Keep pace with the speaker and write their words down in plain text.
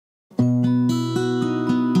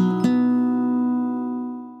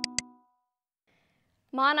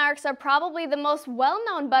Monarchs are probably the most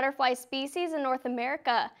well-known butterfly species in North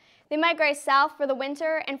America. They migrate south for the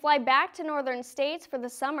winter and fly back to northern states for the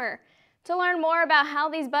summer. To learn more about how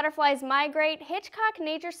these butterflies migrate, Hitchcock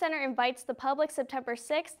Nature Center invites the public September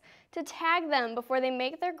 6th to tag them before they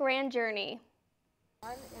make their grand journey.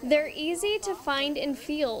 They're easy to find in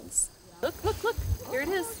fields. Look, here it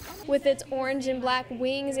is. With its orange and black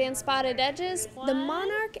wings and spotted edges, the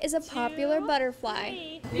monarch is a popular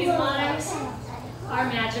butterfly. These monarchs are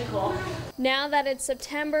magical. Now that it's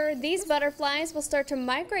September, these butterflies will start to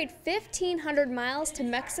migrate 1,500 miles to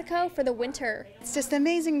Mexico for the winter. It's just an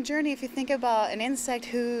amazing journey if you think about an insect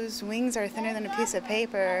whose wings are thinner than a piece of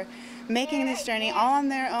paper, making this journey all on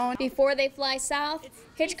their own. Before they fly south,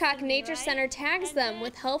 Hitchcock Nature Center tags them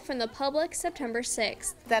with help from the public September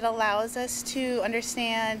 6th. That allows us to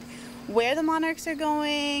understand where the monarchs are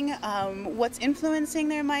going, what's influencing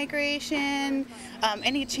their migration,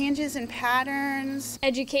 any changes in patterns.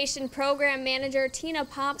 Education Program Manager Tina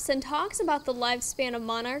Popson talks about the lifespan of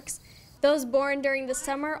monarchs. Those born during the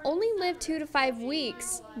summer only live 2 to 5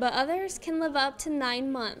 weeks, but others can live up to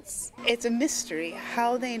 9 months. It's a mystery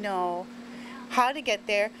how they know how to get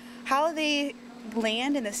there, how they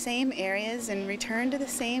land in the same areas and return to the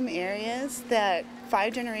same areas that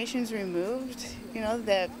 5 generations removed,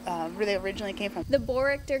 that really originally came from. The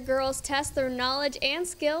Boerichter girls test their knowledge and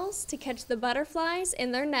skills to catch the butterflies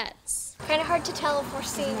in their nets. Kind of hard to tell if we're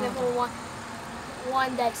seeing the whole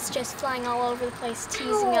one that's just flying all over the place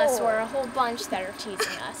teasing us, or a whole bunch that are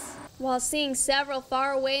teasing us. While seeing several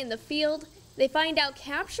far away in the field, they find out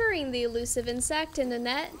capturing the elusive insect in a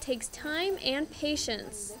net takes time and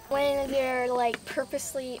patience. When they're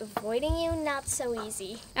purposely avoiding you, not so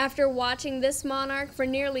easy. After watching this monarch for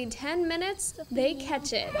nearly 10 minutes, they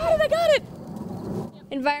catch it. I got it!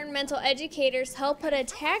 Environmental educators help put a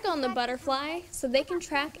tag on the butterfly so they can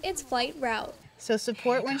track its flight route. So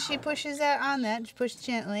support when she pushes that on that, push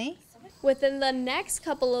gently. Within the next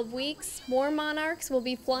couple of weeks, more monarchs will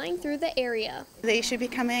be flying through the area. They should be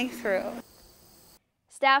coming through.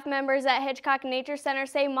 Staff members at Hitchcock Nature Center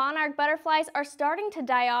say monarch butterflies are starting to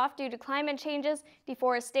die off due to climate changes,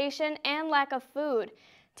 deforestation, and lack of food.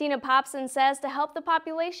 Tina Popson says to help the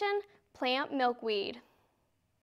population, plant milkweed.